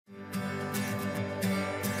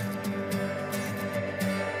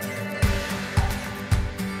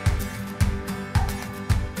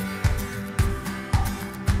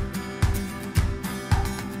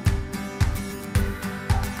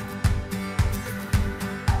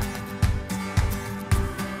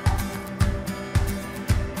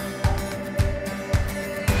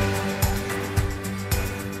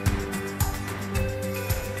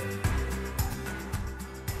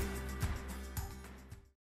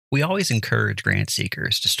We always encourage grant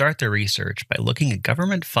seekers to start their research by looking at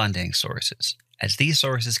government funding sources, as these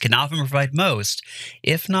sources can often provide most,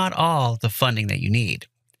 if not all, the funding that you need.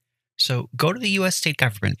 So go to the U.S. state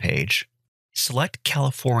government page, select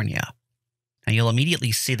California, and you'll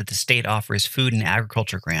immediately see that the state offers food and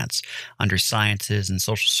agriculture grants under sciences and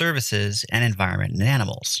social services and environment and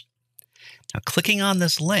animals. Now, clicking on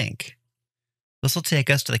this link, this will take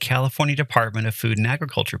us to the California Department of Food and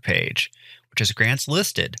Agriculture page, which has grants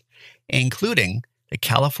listed, including the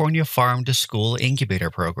California Farm to School Incubator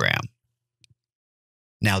Program.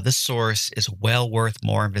 Now, this source is well worth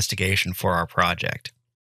more investigation for our project.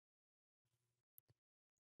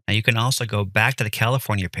 Now, you can also go back to the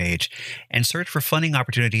California page and search for funding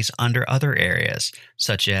opportunities under other areas,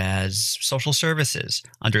 such as social services,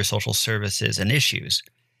 under social services and issues,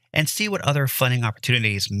 and see what other funding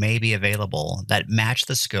opportunities may be available that match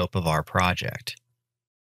the scope of our project.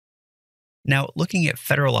 Now, looking at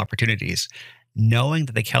federal opportunities, knowing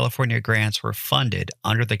that the California grants were funded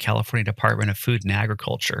under the California Department of Food and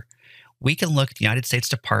Agriculture, we can look at the United States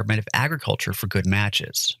Department of Agriculture for good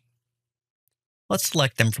matches. Let's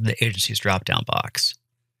select them from the agency's drop-down box.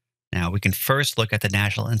 Now, we can first look at the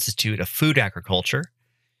National Institute of Food Agriculture.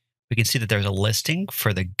 We can see that there's a listing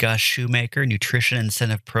for the Gus Shoemaker Nutrition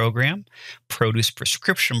Incentive Program, Produce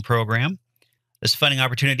Prescription Program. This funding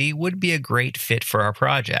opportunity would be a great fit for our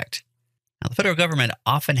project. Now, the federal government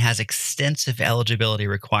often has extensive eligibility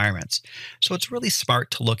requirements, so it's really smart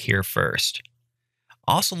to look here first.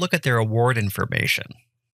 Also, look at their award information.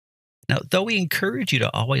 Now, though we encourage you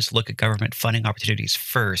to always look at government funding opportunities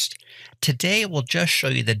first, today we'll just show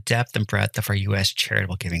you the depth and breadth of our U.S.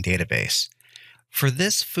 charitable giving database. For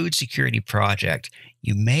this food security project,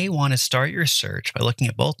 you may want to start your search by looking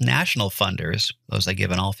at both national funders, those that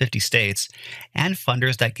give in all 50 states, and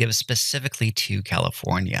funders that give specifically to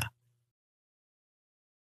California.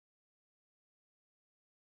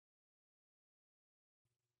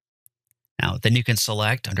 Now, then you can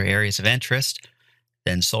select under areas of interest,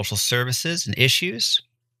 then social services and issues,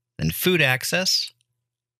 then food access,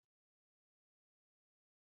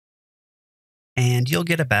 and you'll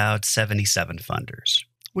get about 77 funders,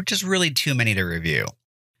 which is really too many to review.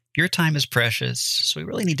 Your time is precious, so we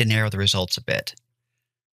really need to narrow the results a bit.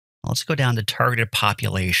 Let's go down to targeted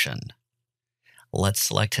population. Let's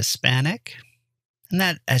select Hispanic, and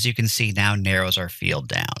that, as you can see, now narrows our field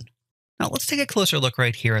down. Now let's take a closer look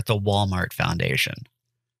right here at the Walmart Foundation.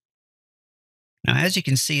 Now, as you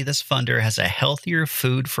can see, this funder has a Healthier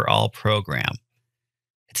Food for All program.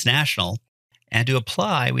 It's national, and to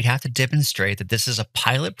apply, we'd have to demonstrate that this is a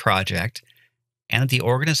pilot project and that the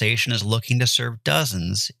organization is looking to serve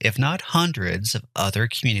dozens, if not hundreds, of other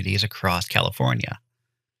communities across California.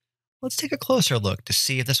 Let's take a closer look to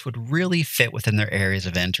see if this would really fit within their areas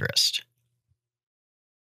of interest.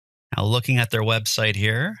 Now, looking at their website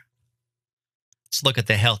here, let's look at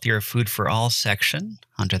the Healthier Food for All section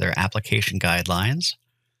under their application guidelines.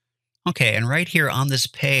 Okay, and right here on this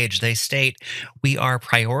page, they state, we are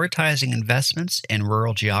prioritizing investments in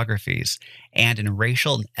rural geographies and in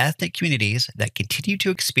racial and ethnic communities that continue to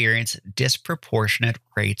experience disproportionate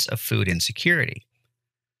rates of food insecurity.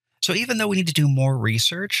 So even though we need to do more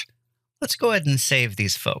research, let's go ahead and save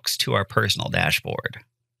these folks to our personal dashboard.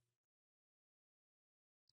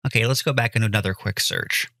 Okay, let's go back and do another quick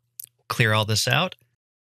search. Clear all this out.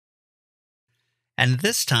 And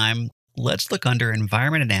this time, let's look under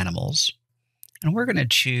Environment and Animals, and we're going to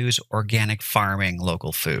choose Organic Farming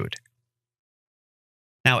Local Food.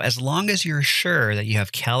 Now, as long as you're sure that you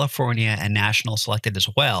have California and National selected as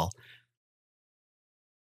well,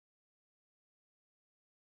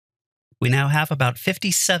 we now have about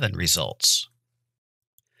 57 results.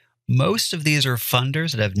 Most of these are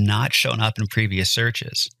funders that have not shown up in previous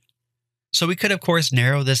searches. So we could, of course,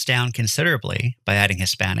 narrow this down considerably by adding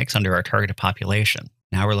Hispanics under our targeted population.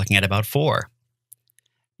 Now we're looking at about 4.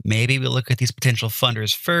 Maybe we'll look at these potential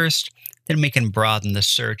funders first, then we can broaden the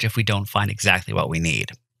search if we don't find exactly what we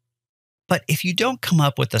need. But if you don't come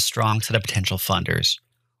up with a strong set of potential funders,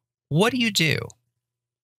 what do?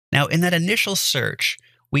 Now, in that initial search,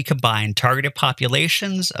 we combine targeted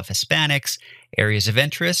populations of Hispanics, areas of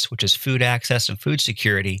interest, which is food access and food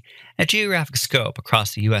security, and geographic scope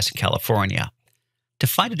across the U.S. and California. To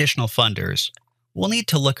find additional funders, we'll need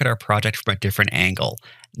to look at our project from a different angle,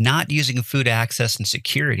 not using food access and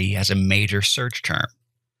security as a major search term.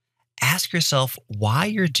 Ask yourself why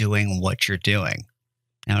you're doing what you're doing.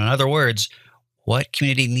 Now, in other words, what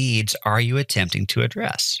community needs are you attempting to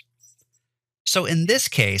address? So in this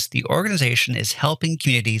case, the organization is helping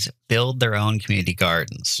communities build their own community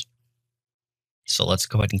gardens. So let's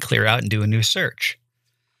go ahead and clear out and do a new search.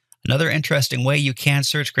 Another interesting way you can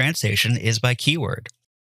search GrantStation is by keyword.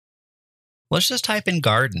 Let's just type in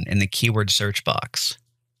garden in the keyword search box.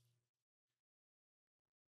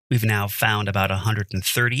 We've now found about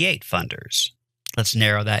 138 funders. Let's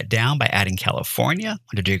narrow that down by adding California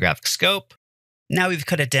under geographic scope. Now we've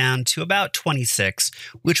cut it down to about 26,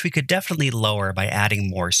 which we could definitely lower by adding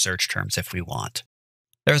more search terms if we want.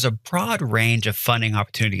 There's a broad range of funding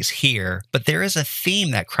opportunities here, but there is a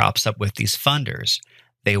theme that crops up with these funders.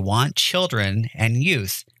 They want children and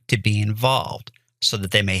youth to be involved so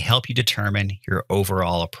that they may help you determine your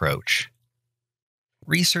overall approach.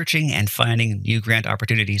 Researching and finding new grant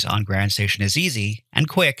opportunities on GrantStation is easy and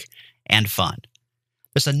quick and fun.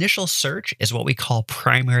 This initial search is what we call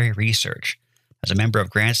primary research. As a member of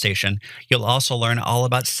GrantStation, you'll also learn all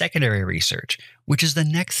about secondary research, which is the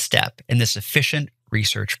next step in this efficient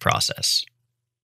research process.